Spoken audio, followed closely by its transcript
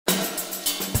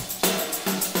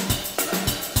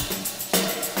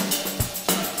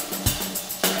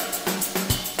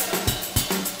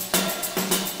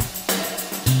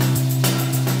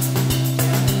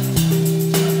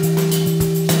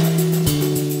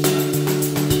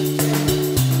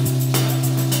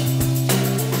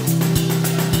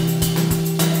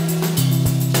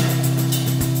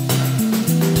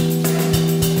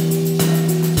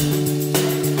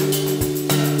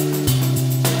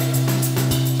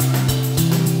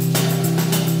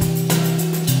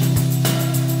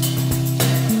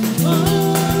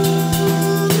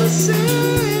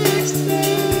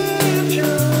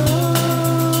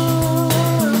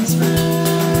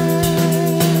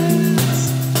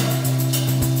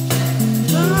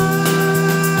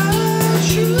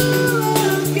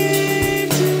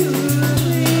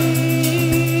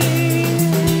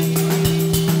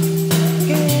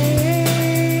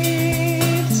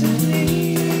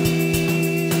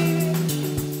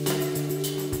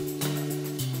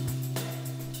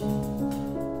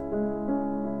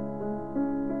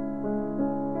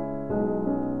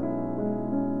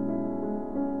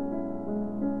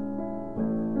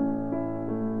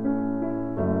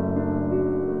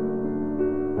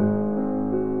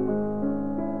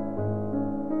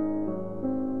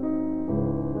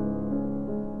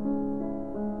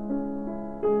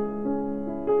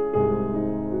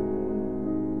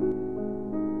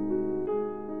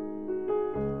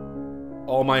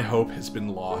All my hope has been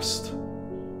lost.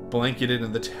 Blanketed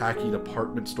in the tacky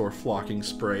department store flocking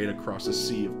sprayed across a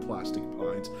sea of plastic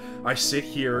pines, I sit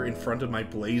here in front of my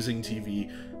blazing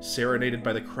TV, serenaded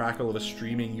by the crackle of a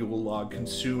streaming Yule log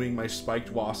consuming my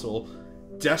spiked wassail,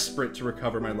 desperate to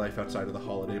recover my life outside of the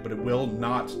holiday, but it will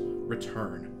not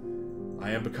return. I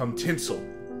am become tinsel,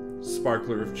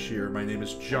 sparkler of cheer. My name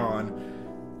is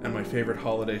John, and my favorite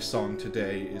holiday song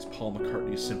today is Paul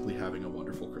McCartney's Simply Having a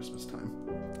Wonderful Christmas Time.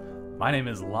 My name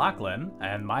is Lachlan,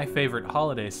 and my favorite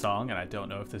holiday song, and I don't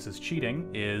know if this is cheating,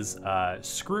 is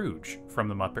Scrooge from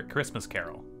the Muppet Christmas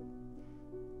Carol.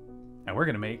 And we're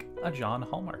going to make a John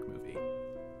Hallmark movie.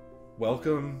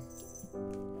 Welcome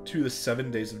to the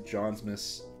 7 days of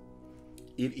Johnsmas.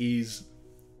 It is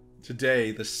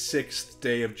today, the 6th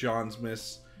day of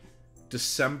Johnsmas,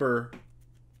 December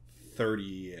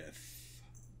 30th.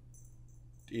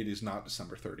 It is not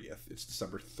December 30th. It's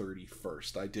December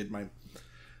 31st.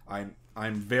 I'm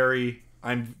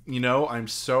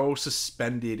so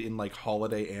suspended in like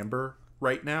holiday amber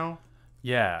right now.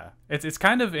 Yeah, it's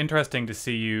kind of interesting to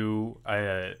see you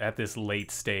at this late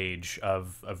stage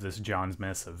of this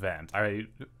Johnsmas event.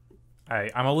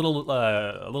 I'm a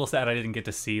little sad I didn't get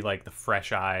to see like the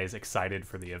fresh eyes excited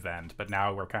for the event, but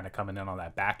now we're kind of coming in on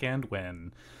that back end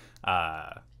when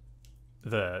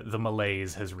the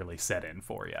malaise has really set in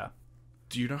for you.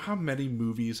 Do you know how many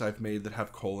movies I've made that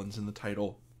have colons in the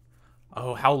title?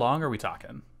 Oh, how long are we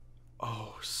talking?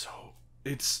 Oh,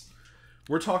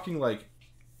 we're talking like,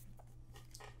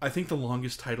 I think the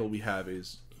longest title we have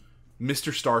is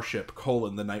Mr. Starship,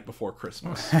 The Night Before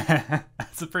Christmas.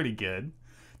 That's a pretty good.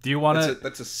 Do you want to...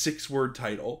 That's a 6-word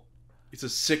title. It's a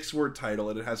 6-word title,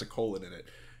 and it has a colon in it.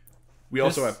 We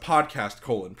also have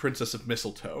Podcast, Princess of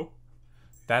Mistletoe.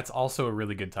 That's also a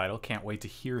really good title. Can't wait to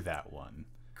hear that one.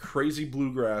 Crazy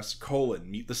Bluegrass,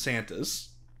 Meet the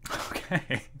Santas.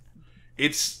 Okay.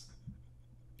 It's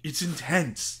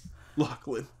intense,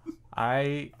 Lachlan.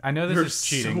 I know this is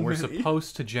cheating. So We're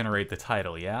supposed to generate the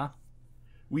title, yeah?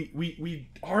 We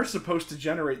are supposed to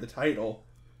generate the title.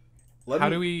 How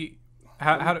do we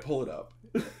pull it up?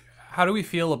 How do we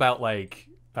feel about like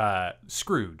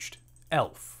Scrooged,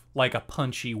 Elf, like a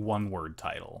punchy one-word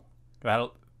title?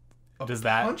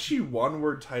 Punchy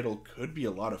one-word title could be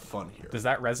a lot of fun here. Does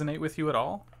that resonate with you at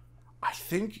all? I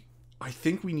think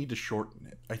we need to shorten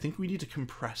it. I think we need to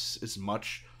compress as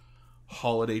much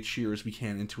holiday cheer as we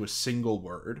can into a single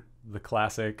word. The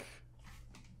classic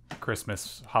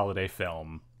Christmas holiday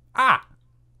film.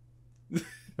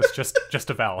 It's just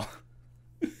a vowel.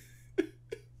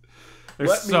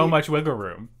 There's so much wiggle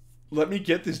room. Let me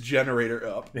get this generator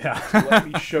up. Yeah. Let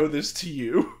me show this to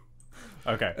you.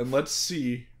 Okay. And let's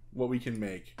see what we can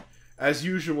make. As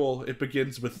usual, it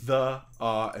begins with the,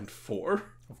 and for.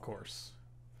 Of course.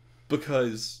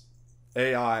 Because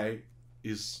AI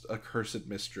is a cursed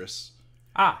mistress.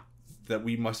 That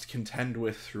we must contend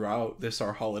with throughout this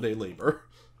our holiday labor.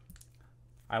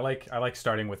 I like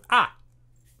starting with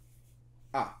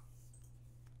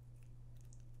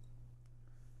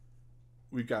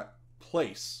We got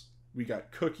place. We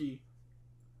got cookie.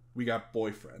 We got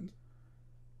boyfriend.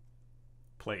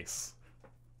 Place.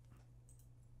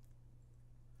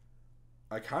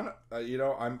 I kind of,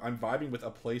 I'm vibing with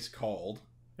a place called.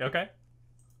 Okay.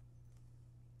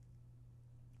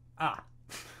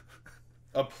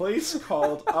 A place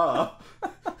called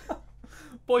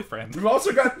boyfriend. We've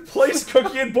also got place,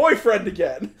 cookie, and boyfriend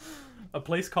again. A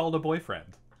place called a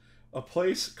boyfriend. A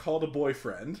place called a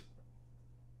boyfriend.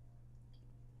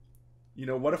 You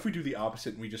know, what if we do the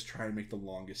opposite and we just try and make the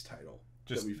longest title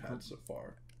that we've had so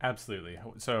far? Absolutely.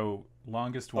 So,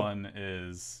 longest one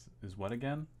is what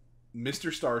again?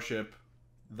 Mr. Starship,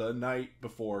 The Night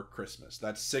Before Christmas.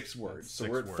 That's 6 words. So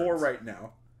we're at words. 4 right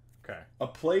now. Okay. A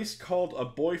place called a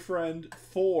boyfriend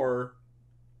for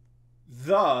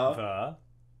the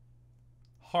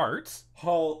heart.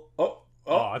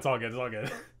 Oh, it's all good. It's all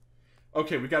good.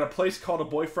 Okay, we got a place called a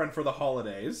boyfriend for the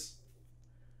holidays.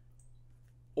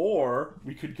 Or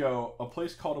we could go a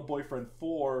place called a boyfriend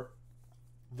for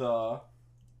the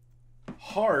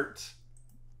heart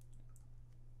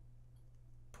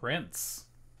prince.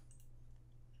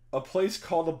 A place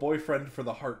called a boyfriend for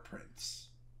the heart prince.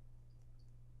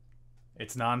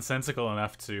 It's nonsensical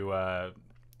enough to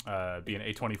be an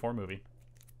A24 movie.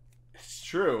 It's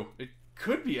true. It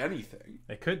could be anything.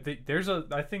 It could.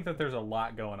 I think that there's a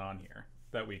lot going on here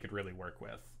that we could really work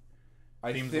with.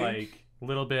 Seems like a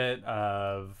little bit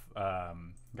of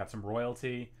got some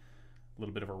royalty, a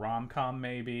little bit of a rom-com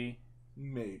maybe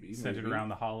centered around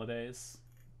the holidays.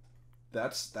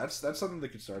 That's something that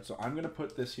could start. So I'm gonna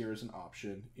put this here as an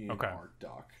option in our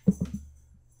doc.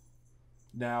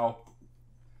 Now,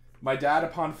 My dad,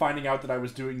 upon finding out that I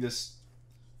was doing this,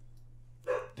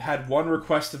 had one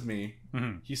request of me.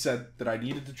 Mm-hmm. He said that I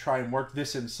needed to try and work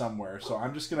this in somewhere. So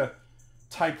I'm just going to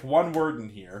type one word in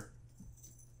here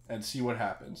and see what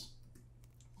happens.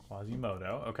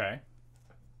 Quasimodo, okay.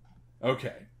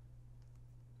 Okay.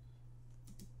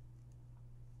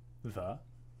 The.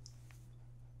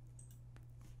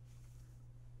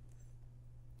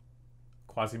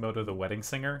 Quasimodo the wedding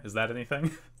singer? Is that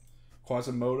anything?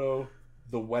 Quasimodo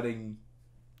the wedding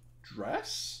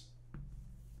dress?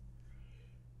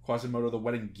 Quasimodo the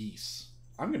wedding geese.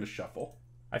 I'm going to shuffle.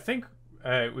 I think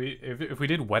if we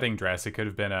did wedding dress, it could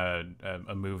have been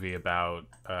a movie about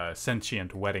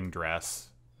sentient wedding dress.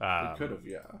 It could have,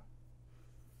 yeah.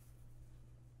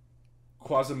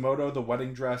 Quasimodo the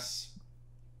wedding dress.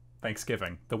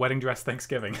 Thanksgiving. The wedding dress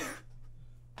Thanksgiving.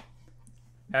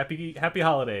 Happy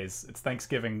holidays. It's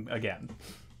Thanksgiving again.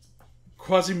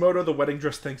 Quasimodo the wedding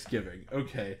dress Thanksgiving.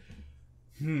 Okay.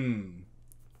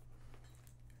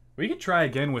 We could try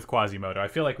again with Quasimodo. I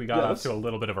feel like we got off to a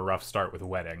little bit of a rough start with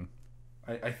wedding.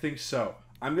 I think so.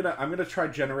 I'm gonna try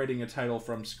generating a title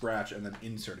from scratch and then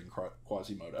inserting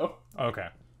Quasimodo. Okay.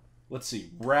 Let's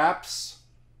see. Wraps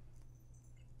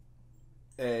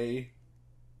a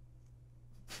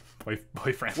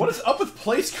boyfriend. What is up with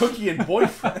place cookie and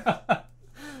boyfriend?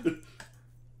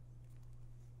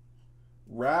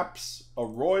 Wraps a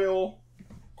royal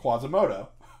Quasimodo.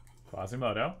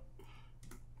 Quasimodo.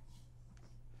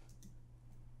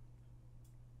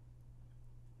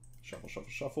 Shuffle, shuffle,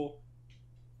 shuffle.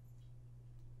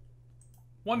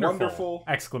 Wonderful!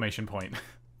 Exclamation point.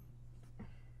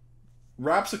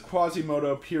 Wraps a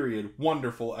Quasimodo, period.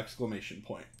 Wonderful! Exclamation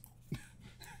point.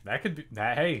 That could be...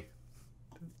 Hey.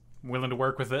 I'm willing to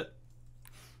work with it.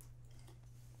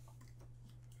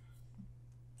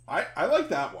 I like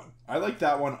that one. I like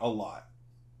that one a lot.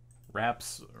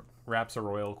 Wraps a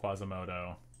royal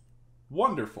Quasimodo.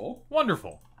 Wonderful.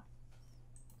 Wonderful.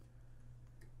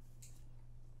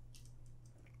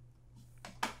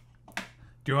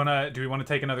 Do we want to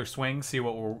take another swing? See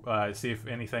what we'll see if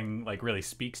anything like really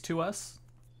speaks to us.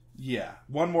 Yeah,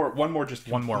 one more, just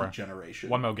one more generation.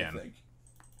 One more again. I think.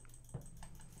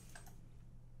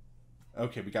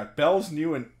 Okay, we got Bell's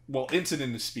new and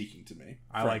incident is speaking to me.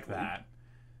 I like that.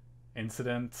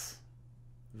 Incident,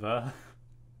 the.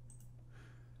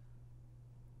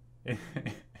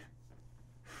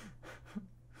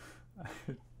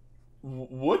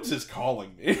 Woods is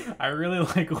calling me. I really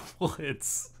like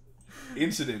Woods.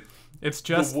 Incident. It's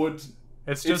just the Woods.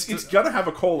 It's gonna have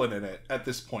a colon in it at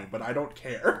this point, but I don't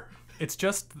care. It's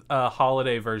just a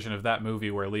holiday version of that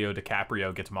movie where Leo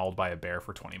DiCaprio gets mauled by a bear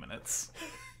for 20 minutes.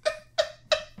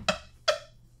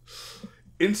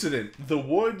 Incident. The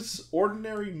Woods,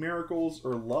 ordinary miracles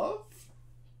or love?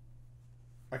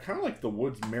 I kind of like the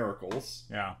Woods miracles.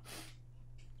 Yeah.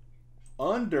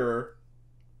 Under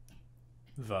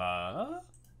the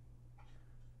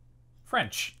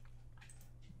French.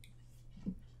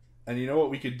 And you know what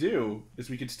we could do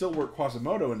is we could still work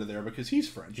Quasimodo into there because he's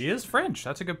French. He is French.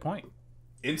 That's a good point.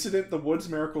 Incident, the Woods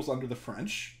miracles under the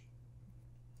French.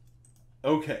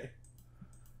 Okay.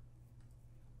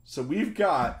 So we've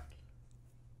got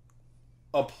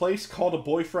a place called A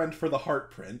Boyfriend for the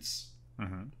Heart Prince.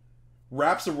 Mm-hmm.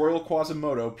 Wraps a royal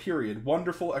Quasimodo, period.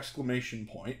 Wonderful! Exclamation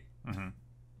point. Mm-hmm.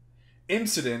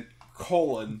 Incident,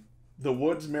 the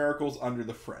Woods miracles under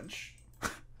the French.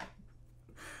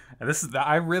 And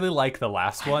I really like the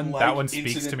last one. That one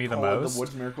speaks to me the most. The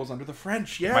Woods miracles under the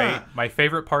French. Yeah. My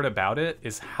favorite part about it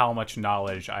is how much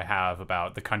knowledge I have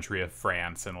about the country of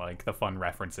France and like the fun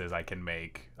references I can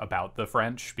make about the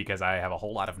French because I have a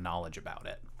whole lot of knowledge about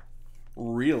it.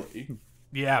 Really?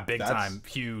 Yeah, time.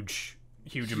 Huge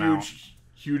amount.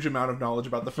 Huge amount of knowledge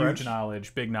about the French. Huge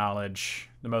knowledge, big knowledge,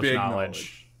 the most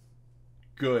knowledge.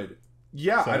 Good.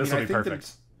 Yeah, so I think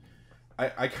perfect.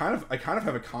 I kind of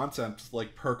have a concept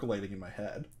like percolating in my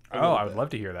head. I would love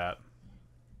to hear that.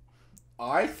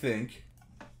 I think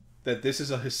that this is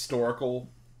a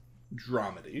historical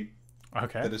dramedy.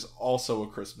 Okay. That is also a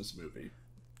Christmas movie.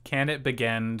 Can it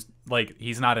begin like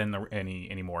he's not in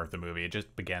any more of the movie? It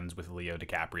just begins with Leo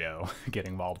DiCaprio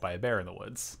getting mauled by a bear in the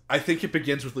woods. I think it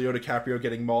begins with Leo DiCaprio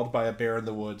getting mauled by a bear in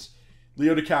the woods.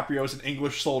 Leo DiCaprio is an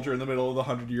English soldier in the middle of the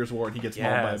 100 Years' War, and he gets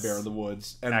mauled by a bear in the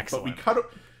woods. And excellent.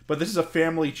 But this is a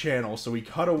family channel, so we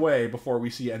cut away before we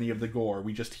see any of the gore.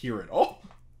 We just hear it all.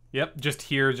 Yep, just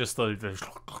hear the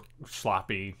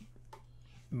sloppy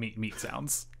meat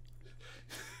sounds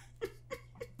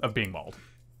of being mauled.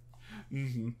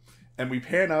 Mm-hmm. And we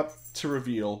pan up to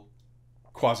reveal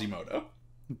Quasimodo.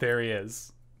 There he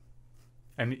is.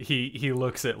 And he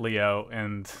looks at Leo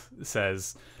and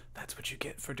says, That's what you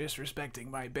get for disrespecting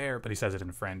my bear. But he says it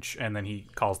in French, and then he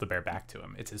calls the bear back to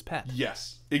him. It's his pet.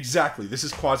 Yes, exactly. This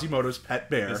is Quasimodo's pet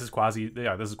bear. This is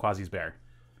Quasi's bear.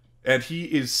 And he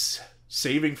is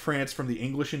saving France from the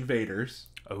English invaders.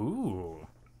 Ooh.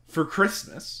 For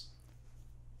Christmas.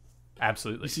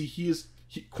 Absolutely. You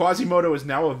see, Quasimodo is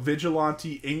now a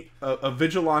vigilante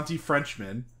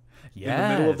Frenchman in the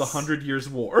middle of the 100 Years'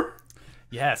 War.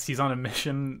 Yes, he's on a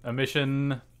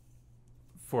mission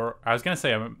for... I was going to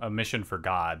say a mission for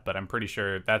God, but I'm pretty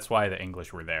sure that's why the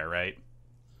English were there, right?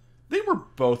 They were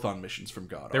both on missions from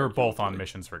God. They were both on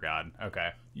missions for God.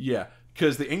 Okay. Yeah,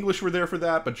 because the English were there for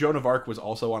that, but Joan of Arc was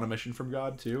also on a mission from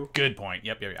God, too. Good point.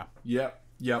 Yep.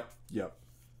 Yep.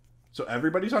 So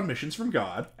everybody's on missions from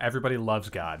God. Everybody loves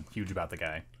God. Huge about the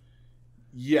guy.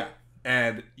 Yeah.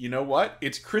 And you know what?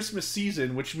 It's Christmas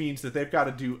season, which means that they've got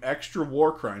to do extra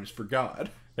war crimes for God.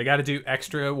 They got to do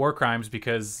extra war crimes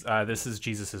because this is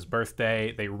Jesus'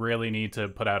 birthday. They really need to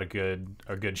put out a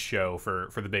good show for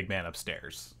the big man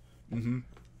upstairs. Mm-hmm.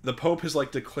 The Pope has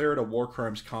declared a war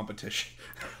crimes competition.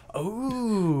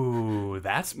 Oh,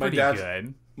 that's pretty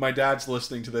good. My dad's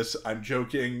listening to this. I'm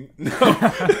joking. No.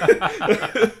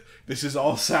 This is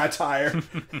all satire.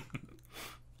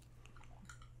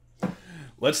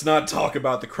 Let's not talk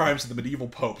about the crimes of the medieval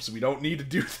popes. We don't need to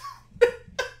do that.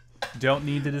 Don't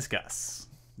need to discuss.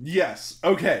 Yes.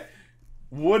 Okay.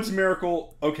 Wood's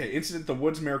miracle. Okay. Incident the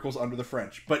Wood's miracles under the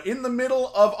French. But in the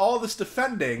middle of all this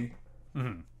defending,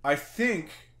 I think,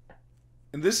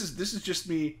 and this is just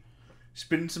me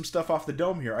spinning some stuff off the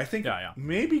dome here. I think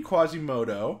maybe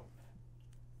Quasimodo,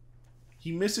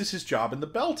 he misses his job in the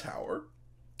bell tower.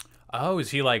 Oh, is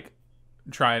he like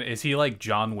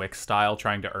John Wick style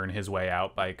trying to earn his way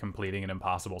out by completing an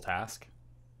impossible task?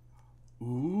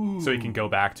 Ooh. So he can go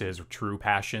back to his true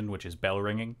passion, which is bell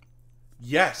ringing?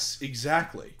 Yes,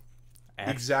 exactly.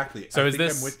 Exactly. So I'm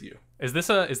with you. Is this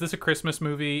a Christmas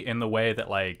movie in the way that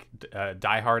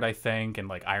Die Hard, I think, and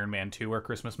Iron Man 2 are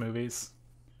Christmas movies?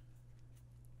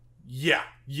 Yeah,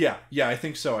 I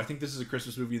think so. I think this is a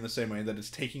Christmas movie in the same way that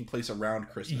it's taking place around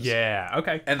Christmas. Yeah,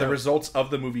 okay. And the results of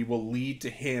the movie will lead to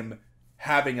him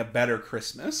having a better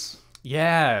Christmas.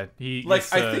 Yeah, I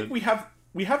think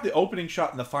we have the opening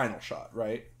shot and the final shot,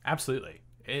 right? Absolutely.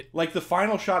 The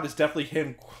final shot is definitely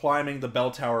him climbing the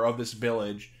bell tower of this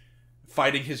village,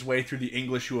 fighting his way through the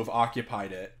English who have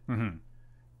occupied it. Mm-hmm.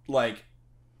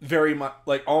 Very much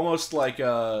almost like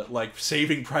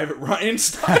Saving Private Ryan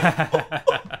style.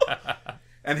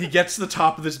 And he gets to the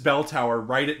top of this bell tower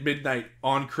right at midnight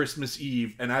on Christmas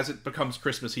Eve, and as it becomes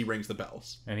Christmas, he rings the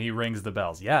bells. And he rings the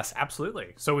bells. Yes,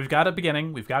 absolutely. So we've got a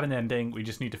beginning, we've got an ending, we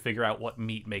just need to figure out what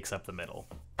meat makes up the middle.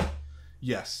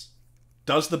 Yes.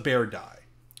 Does the bear die?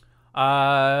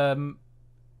 I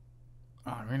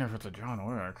mean, if it's a John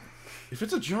Wick. If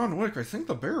it's a John Wick, I think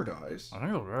the bear dies. I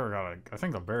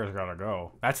think the bear's gotta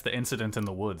go. That's the incident in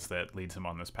the woods that leads him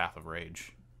on this path of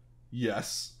rage.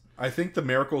 Yes. I think the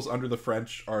miracles under the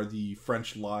French are the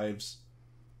French lives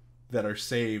that are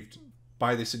saved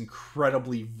by this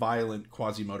incredibly violent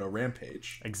Quasimodo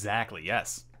rampage. Exactly,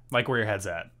 yes. Like where your head's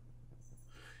at.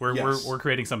 We're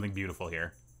creating something beautiful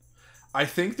here. I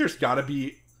think there's gotta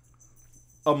be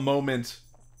a moment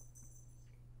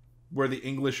where the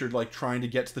English are trying to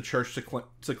get to the church to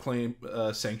claim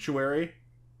sanctuary.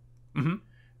 Mm-hmm.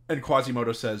 And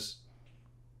Quasimodo says,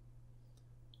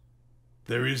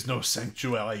 "There is no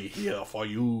sanctuary here for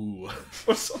you."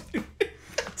 Or something.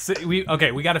 So we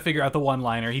got to figure out the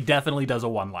one-liner. He definitely does a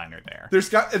one-liner there.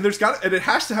 And it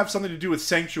has to have something to do with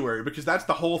sanctuary, because that's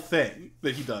the whole thing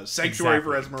that he does. Sanctuary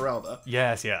for Esmeralda.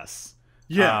 Yes.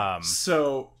 Yeah.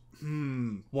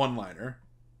 One-liner.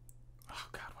 Oh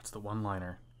God, what's the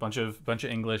one-liner? Bunch of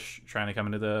English trying to come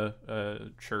into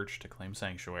the church to claim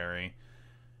sanctuary.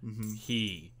 Mm-hmm.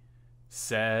 He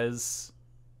says,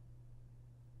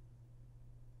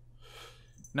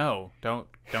 "No, don't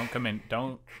come in.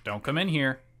 Don't come in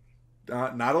here.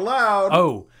 Not allowed."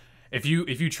 Oh, if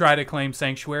you try to claim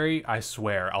sanctuary, I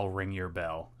swear I'll ring your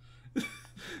bell."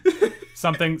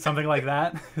 something like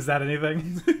that. Is that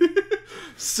anything?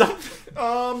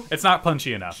 It's not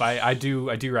punchy enough. I do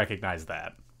recognize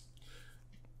that.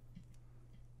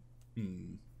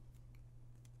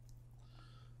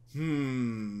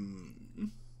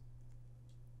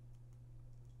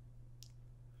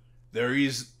 There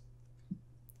is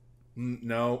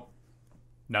no,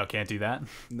 can't do that.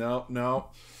 No.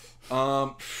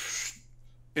 I'm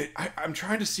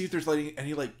trying to see if there's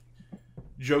any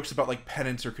jokes about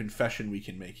penance or confession we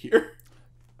can make here.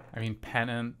 I mean,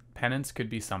 penance could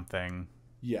be something.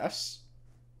 Yes.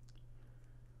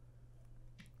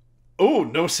 Oh,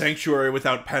 no sanctuary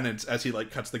without penance, as he,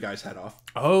 like, cuts the guy's head off.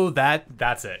 Oh,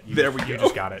 that's it. There we go. You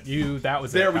just got it. That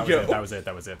was it. There we go. That was it.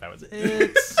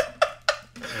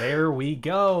 There we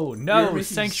go. No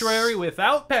sanctuary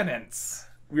without penance.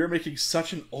 We are making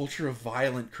such an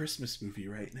ultra-violent Christmas movie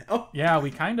right now. Yeah, we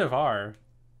kind of are.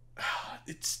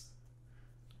 It's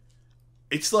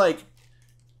like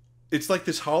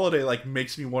this holiday, like,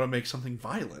 makes me want to make something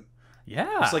violent.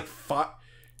 Yeah.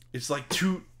 It's like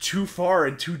too far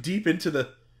and too deep into the...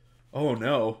 Oh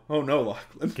no,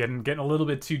 Lachlan. Getting a little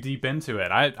bit too deep into it.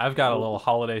 I've got a little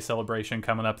holiday celebration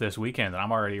coming up this weekend, and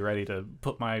I'm already ready to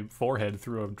put my forehead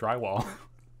through a drywall.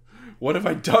 What have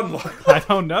I done, Lachlan? I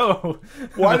don't know.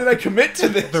 Why did I commit to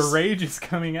this? The rage is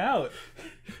coming out.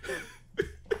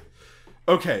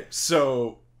 Okay,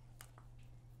 so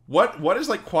what is,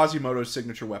 like, Quasimodo's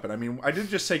signature weapon? I mean, I didn't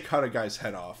just say cut a guy's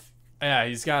head off. Yeah,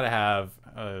 he's got to have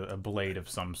a blade of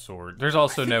some sort. There's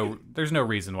also there's no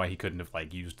reason why he couldn't have,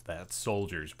 like, used that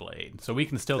soldier's blade. So we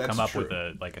can still come up with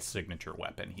a signature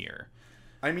weapon here.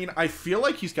 I mean, I feel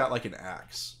like he's got, like, an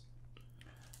axe.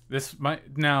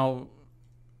 Now,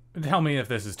 tell me if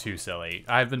this is too silly.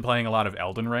 I've been playing a lot of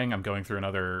Elden Ring. I'm going through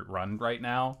another run right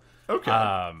now.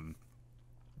 Okay.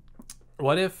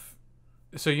 What if...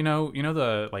 So, you know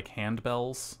the, like,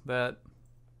 handbells that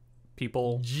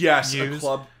people use? A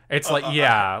club. It's like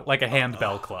a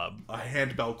handbell club. A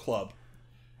handbell club.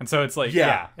 And so it's like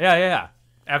yeah. Absolutely.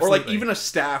 Or, like, even a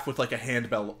staff with, like, a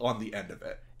handbell on the end of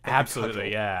it. Like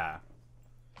absolutely, yeah.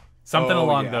 Something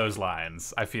along those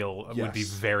lines, I feel, would be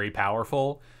very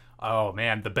powerful. Oh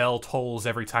man, the bell tolls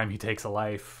every time he takes a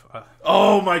life.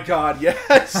 Oh my god,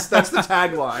 yes, that's the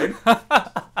tagline.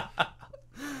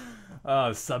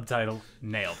 Subtitle,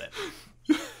 nailed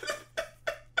it.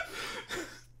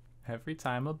 Every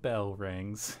time a bell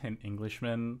rings, an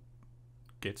Englishman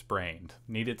gets brained.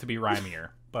 Need it to be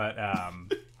rhymier, but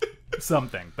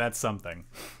that's something.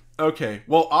 Okay,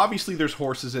 well, obviously there's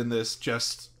horses in this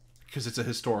just because it's a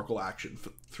historical action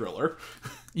thriller.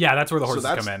 Yeah, that's where the horses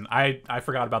come in. I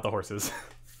forgot about the horses.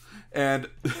 And,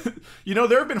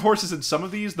 there have been horses in some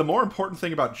of these. The more important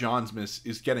thing about Johnsmas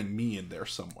is getting me in there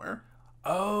somewhere.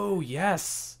 Oh,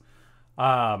 yes.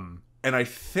 And I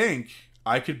think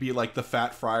I could be like the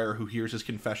fat friar who hears his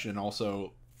confession and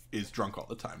also is drunk all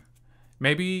the time.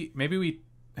 Maybe we...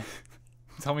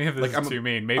 Tell me if this is too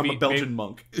mean. Maybe I'm a Belgian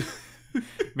monk.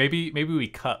 maybe we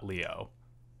cut Leo.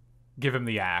 Give him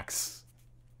the axe.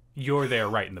 You're there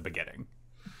right in the beginning.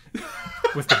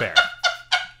 With the bear.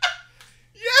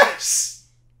 Yes!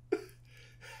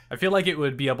 I feel like it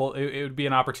would be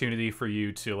an opportunity for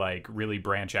you to, like, really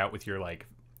branch out with your like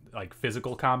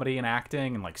physical comedy and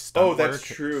acting and, like, stunt work. That's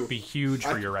true. It'd be huge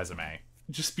for your resume.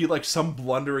 Just be like some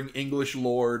blundering English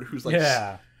lord who's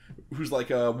like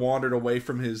wandered away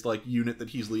from his, like, unit that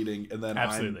he's leading, and then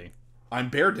absolutely I'm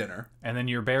bear dinner. And then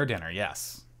you're bear dinner,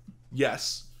 yes.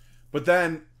 But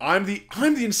then I'm the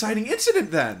inciting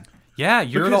incident then. Yeah,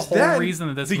 you're the whole reason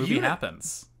that this movie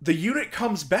happens. The unit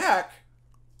comes back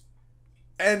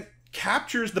and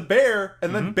captures the bear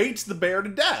and then baits the bear to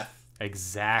death.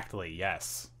 Exactly,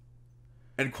 yes.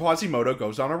 And Quasimodo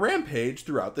goes on a rampage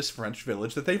throughout this French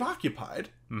village that they've occupied.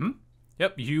 Mm-hmm.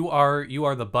 Yep, you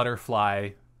are the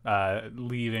butterfly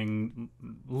leading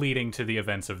to the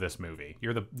events of this movie.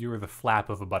 You're the flap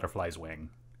of a butterfly's wing.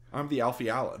 I'm the Alfie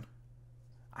Allen.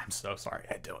 I'm so sorry,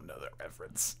 I don't know that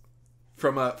reference.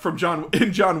 From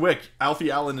John Wick,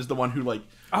 Alfie Allen is the one who, like,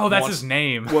 that's his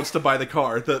name. Wants to buy the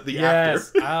car, the yes.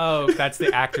 actor. Oh, that's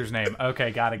the actor's name.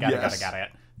 Okay, got it.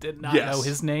 Did not know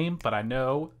his name, but I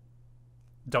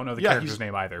don't know the character's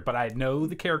name either, but I know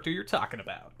the character you're talking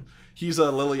about. He's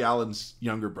Lily Allen's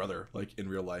younger brother, like, in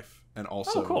real life, and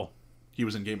also cool. He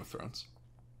was in Game of Thrones.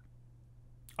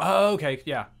 Oh, okay,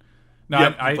 yeah. No,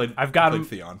 yep, I've got him.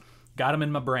 Theon. Got him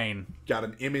in my brain. Got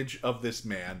an image of this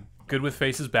man. Good with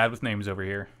faces, bad with names over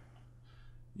here.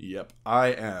 Yep, I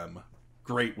am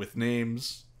great with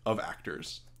names of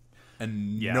actors,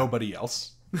 and nobody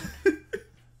else.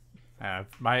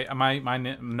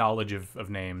 My knowledge of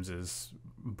names is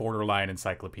borderline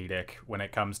encyclopedic when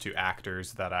it comes to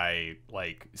actors that I,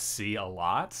 like, see a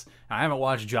lot. I haven't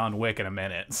watched John Wick in a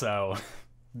minute, so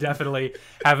definitely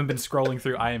haven't been scrolling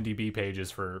through IMDb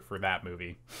pages for that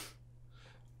movie.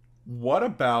 What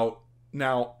about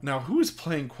now who is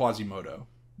playing Quasimodo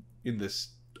in this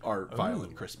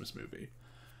violent Christmas movie?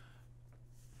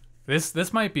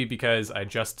 This might be because I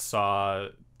just saw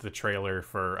the trailer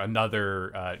for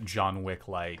another John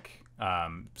Wick-like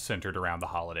centered around the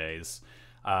holidays.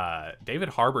 David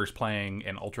Harbour's playing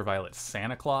an ultraviolent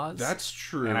Santa Claus. That's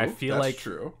true. And I feel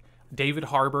David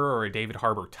Harbour or a David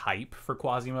Harbour type for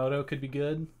Quasimodo could be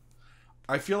good.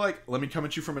 I feel like, let me come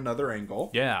at you from another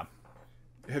angle. Yeah.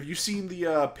 Have you seen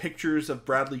the pictures of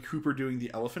Bradley Cooper doing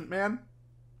the Elephant Man?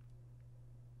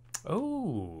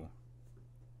 Oh.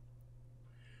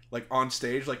 Like on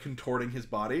stage, like contorting his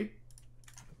body?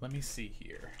 Let me see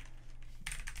here.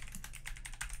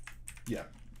 Yeah.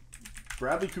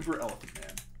 Bradley Cooper Elephant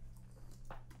Man.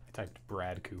 I typed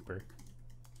Brad Cooper.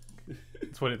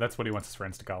 That's what he wants his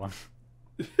friends to call him.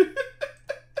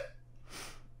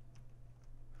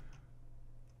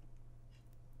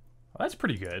 Well, that's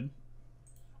pretty good.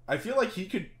 I feel like he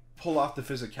could pull off the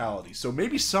physicality. So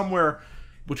maybe somewhere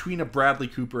between a Bradley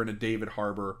Cooper and a David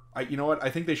Harbour. You know what? I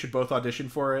think they should both audition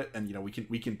for it, and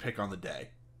we can pick on the day.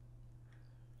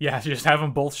 Yeah, just have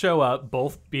them both show up,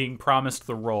 both being promised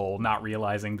the role, not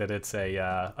realizing that it's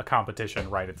a competition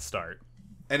right at the start.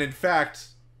 And in fact,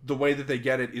 the way that they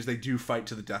get it is they do fight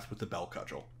to the death with the bell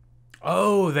cudgel.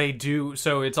 Oh, they do.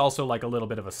 So it's also like a little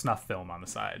bit of a snuff film on the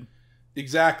side.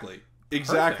 Exactly.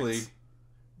 Perfect.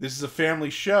 This is a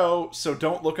family show, so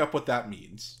don't look up what that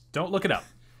means. Don't look it up.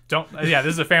 Yeah,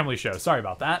 this is a family show. Sorry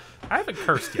about that. I haven't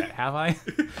cursed yet, have I?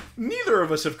 Neither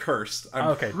of us have cursed.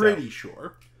 I'm pretty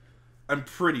sure. I'm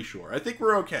pretty sure. I think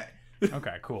we're okay.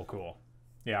 Okay, cool.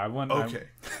 Yeah, I want to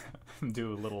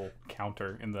do a little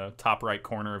counter in the top right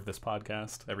corner of this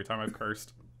podcast every time I've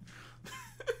cursed.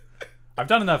 I've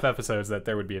done enough episodes that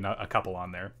there would be a couple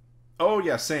on there. Oh,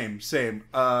 yeah, same.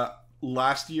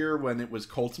 Last year, when it was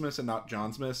Coltsmas and not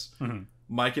Johnsmas,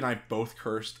 Mike and I both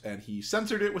cursed, and he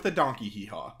censored it with a donkey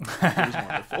hee-haw. It was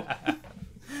wonderful.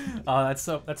 Oh, that's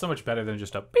so much better than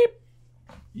just a beep.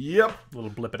 Yep. A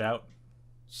little blip it out.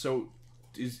 So,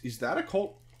 is that a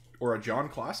Colt or a John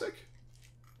classic?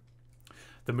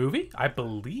 The movie, I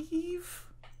believe.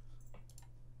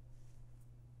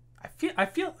 I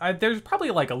feel there's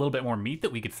probably like a little bit more meat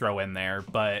that we could throw in there,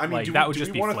 but I mean, that would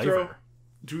just be flavor.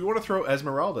 Do we want to throw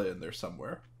Esmeralda in there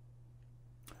somewhere?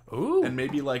 Ooh. And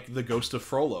maybe like the Ghost of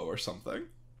Frollo or something.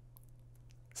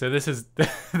 So this is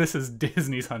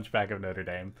Disney's Hunchback of Notre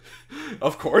Dame.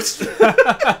 Of course.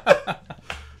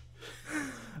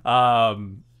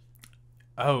 Oh,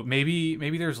 maybe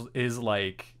is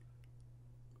like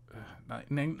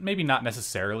maybe not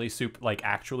necessarily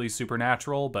actually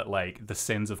supernatural, but like the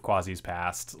sins of Quasi's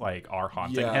past like are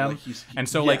haunting him, and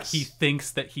so like he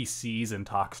thinks that he sees and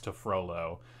talks to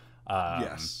Frollo.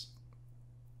 Yes.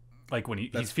 Like when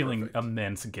he's feeling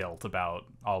immense guilt about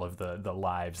all of the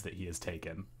lives that he has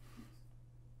taken.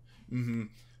 Mm-hmm.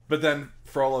 But then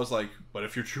Frollo's like, "But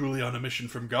if you're truly on a mission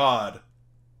from God,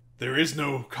 there is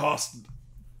no cost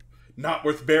not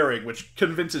worth bearing," which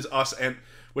convinces us,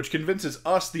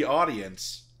 the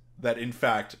audience, that in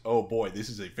fact, oh boy, this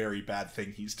is a very bad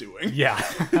thing he's doing. Yeah.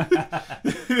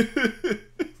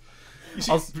 You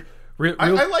see,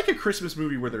 I like a Christmas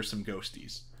movie where there's some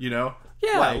ghosties, you know?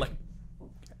 Yeah.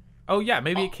 Oh yeah,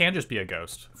 maybe it can just be a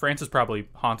ghost. France is probably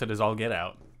haunted as all get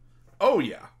out. Oh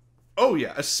yeah,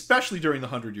 especially during the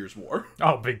 100 Years' War.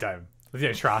 Oh, big time. The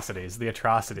atrocities.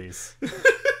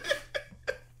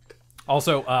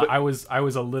 Also, I was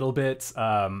a little bit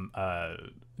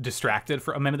distracted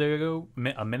for a minute ago.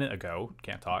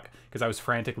 Can't talk because I was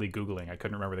frantically Googling. I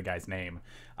couldn't remember the guy's name.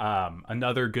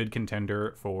 Another good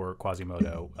contender for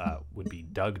Quasimodo would be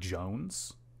Doug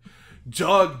Jones.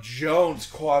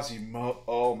 Quasimodo.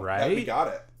 Oh my God, we got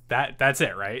it. That's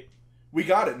it, right? We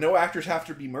got it. No actors have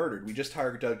to be murdered. We just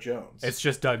hire Doug Jones. It's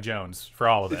just Doug Jones for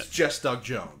all of it. It's just Doug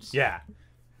Jones. Yeah.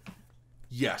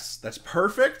 Yes, that's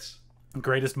perfect.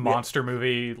 Greatest monster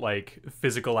movie, like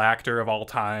physical actor of all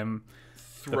time.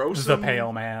 The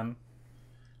Pale Man.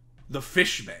 The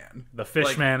Fish Man. The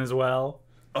Fish Man as well.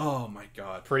 Oh my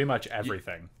God. Pretty much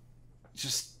everything.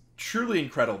 Just truly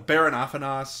incredible. Baron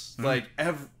Aphanos,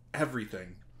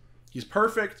 everything. He's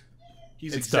perfect.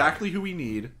 It's exactly Doug. Who we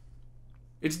need.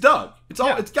 It's Doug.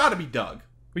 It's got to be Doug.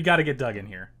 We got to get Doug in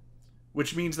here.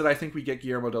 Which means that I think we get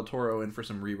Guillermo del Toro in for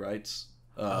some rewrites.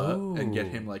 And get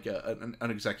him like an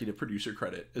executive producer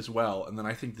credit as well, and then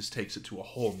I think this takes it to a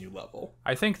whole new level.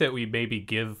 I think that we maybe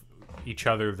give each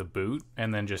other the boot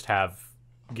and then just have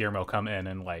Guillermo come in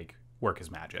and like work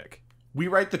his magic. We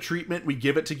write the treatment, we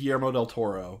give it to Guillermo del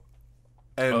Toro,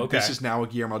 and this is now a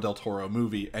Guillermo del Toro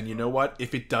movie. And you know what?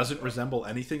 If it doesn't resemble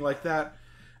anything like that,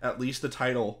 at least the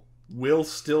title will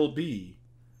still be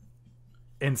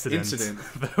Incident.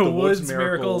 The Woods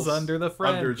Miracles Under the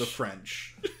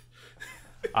French.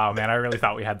 Oh man, I really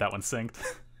thought we had that one synced.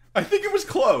 I think it was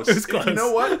close. You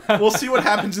know what? We'll see what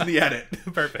happens in the edit.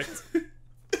 Perfect.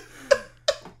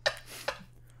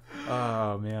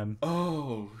 Oh man.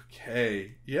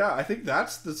 Okay. Yeah, I think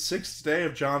that's the 6th day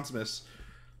of Johnsmas.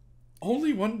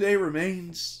 Only one day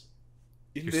remains.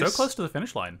 You're so close to the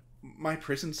finish line. my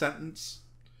prison sentence.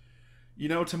 You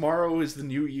know, tomorrow is the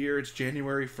new year. It's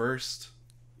January 1st.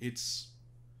 It's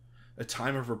a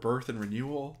time of rebirth and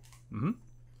renewal. Mm-hmm.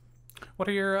 What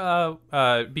are your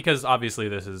because obviously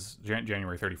this is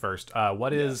January 31st.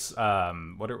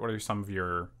 What are some of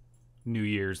your New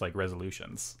Year's like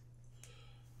resolutions?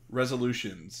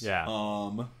 Resolutions. Yeah.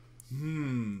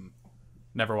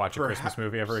 Never watch a Christmas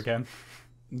movie ever again.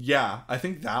 Yeah, I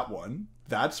think that one.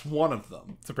 That's one of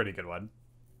them. It's a pretty good one.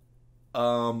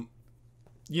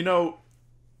 You know,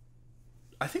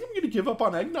 I think I'm going to give up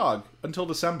on eggnog until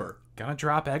December. Gonna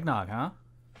drop eggnog, huh?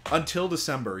 Until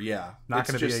December, yeah. Not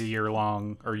going to be a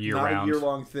year-long or year-round. Not a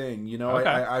year-long thing. You know, okay.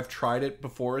 I've tried it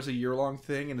before as a year-long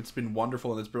thing, and it's been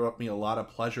wonderful, and it's brought me a lot of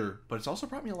pleasure, but it's also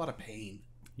brought me a lot of pain.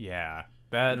 Yeah.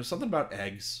 Something about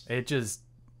eggs. It just...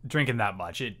 Drinking that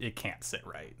much, it can't sit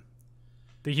right.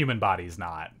 The human body's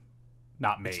not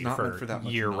made for that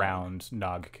year-round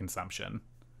nog consumption.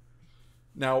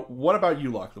 Now, what about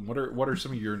you, Lachlan? What are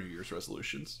some of your New Year's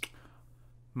resolutions?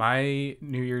 My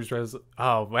New Year's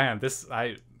oh man,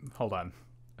 hold on.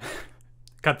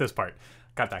 Cut this part.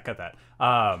 Cut that.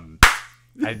 I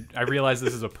realized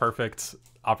this is a perfect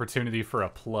opportunity for a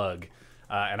plug,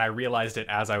 and I realized it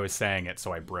as I was saying it,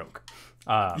 so I broke.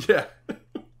 Yeah.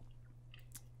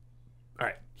 All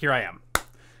right, here I am.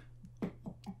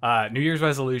 New Year's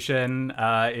resolution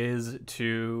is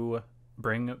to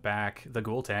bring back the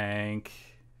Ghoul tank.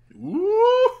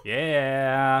 Ooh!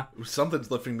 Yeah.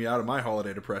 Something's lifting me out of my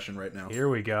holiday depression right now. Here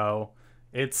we go.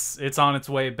 It's on its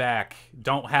way back.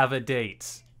 Don't have a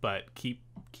date, but keep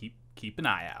an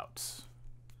eye out.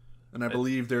 And I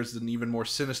believe there's an even more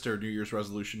sinister New Year's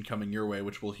resolution coming your way,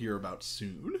 which we'll hear about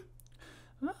soon.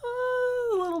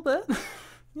 A little bit.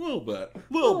 A little bit.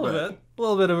 A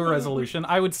little bit of a resolution.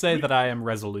 I would say that I am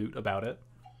resolute about it.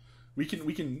 We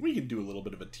can do a little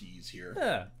bit of a tease here.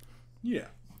 Yeah. Yeah.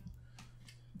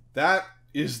 That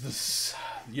is the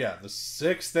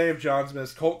 6th day of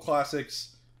Johnsmas. Cult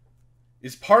Classics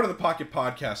is part of the Pocket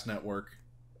Podcast Network.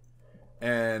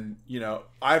 And, you know,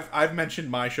 I've mentioned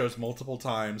my shows multiple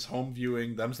times. Home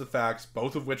Viewing, Them's the Facts,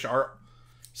 both of which are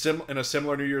in a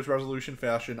similar New Year's resolution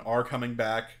fashion, are coming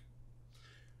back.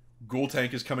 Ghoul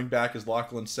Tank is coming back, as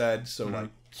Lachlan said. So, like,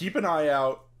 keep an eye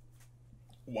out.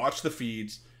 Watch the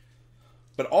feeds.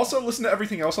 But also listen to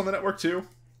everything else on the network, too.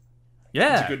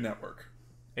 Yeah. It's a good network.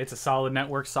 It's a solid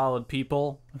network, solid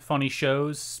people, funny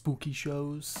shows, spooky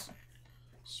shows.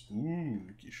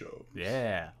 Spooky shows.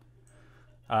 Yeah.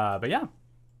 But yeah.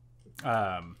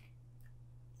 Oh,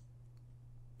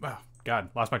 God,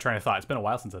 lost my train of thought. It's been a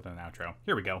while since I've done an outro.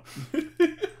 Here we go.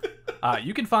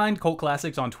 You can find Cult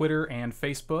Classics on Twitter and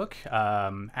Facebook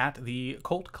at the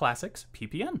Cult Classics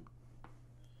PPN.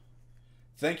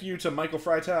 Thank you to Michael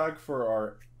Freitag for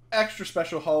our extra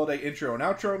special holiday intro and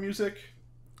outro music.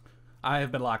 I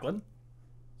have been Lachlan.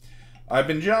 I've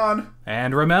been John.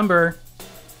 And remember...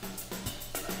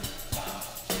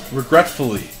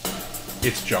 Regretfully,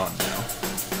 it's John now.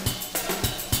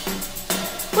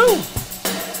 Woo!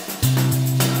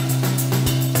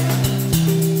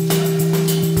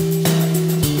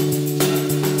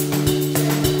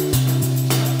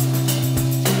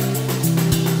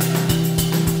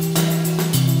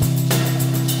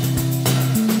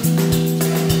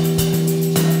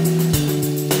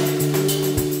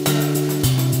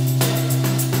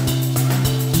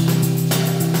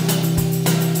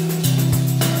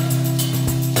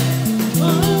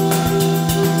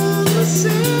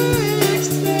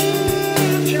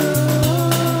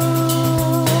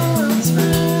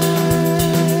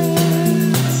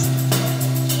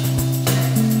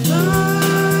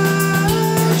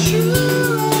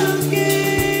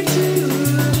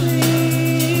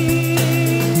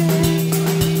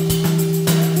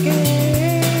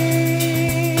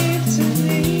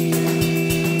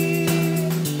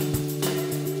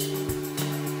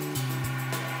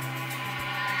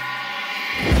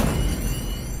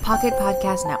 Pocket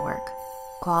Podcast Network.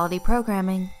 Quality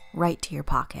programming right to your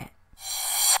pocket.